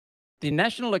The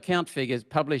national account figures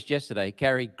published yesterday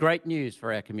carry great news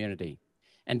for our community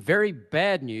and very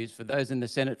bad news for those in the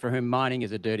Senate for whom mining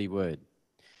is a dirty word.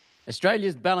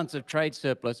 Australia's balance of trade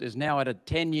surplus is now at a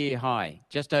 10-year high,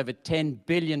 just over $10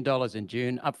 billion in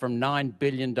June, up from $9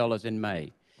 billion in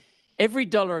May. Every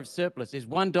dollar of surplus is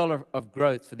 $1 of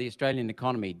growth for the Australian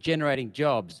economy, generating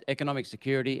jobs, economic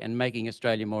security, and making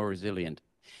Australia more resilient.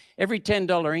 Every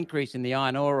 $10 increase in the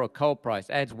iron ore or coal price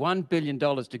adds $1 billion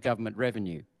to government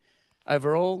revenue.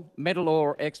 Overall, metal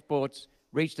ore exports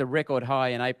reached a record high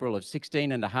in April of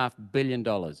 $16.5 billion.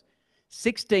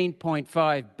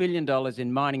 $16.5 billion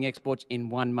in mining exports in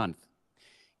 1 month.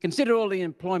 Consider all the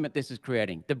employment this is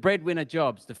creating, the breadwinner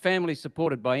jobs, the families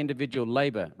supported by individual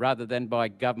labour rather than by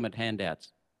government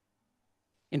handouts.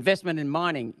 Investment in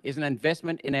mining is an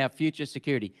investment in our future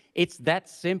security. It's that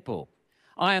simple.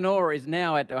 Iron ore is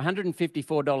now at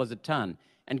 $154 a tonne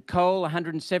and coal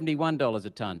 $171 a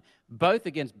tonne, both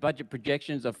against budget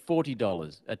projections of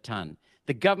 $40 a tonne.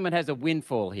 The government has a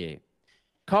windfall here.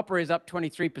 Copper is up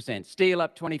 23%, steel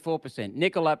up 24%,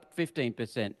 nickel up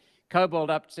 15%, cobalt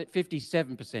up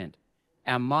 57%.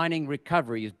 Our mining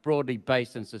recovery is broadly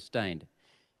based and sustained.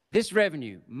 This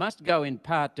revenue must go in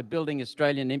part to building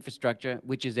Australian infrastructure,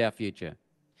 which is our future,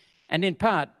 and in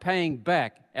part paying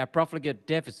back our profligate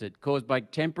deficit caused by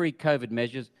temporary COVID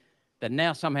measures that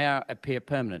now somehow appear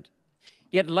permanent.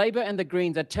 Yet Labor and the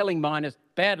Greens are telling miners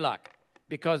bad luck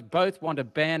because both want to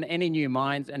ban any new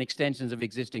mines and extensions of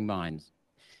existing mines.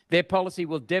 Their policy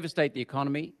will devastate the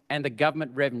economy and the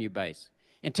government revenue base.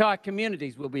 Entire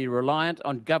communities will be reliant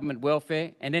on government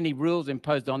welfare and any rules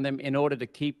imposed on them in order to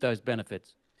keep those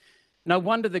benefits. No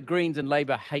wonder the Greens and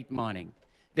Labor hate mining.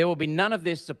 There will be none of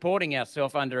this supporting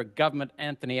ourselves under a government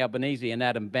Anthony Albanese and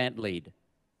Adam Bandt lead.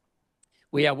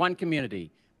 We are one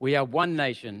community, we are one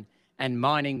nation, and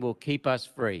mining will keep us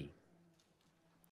free.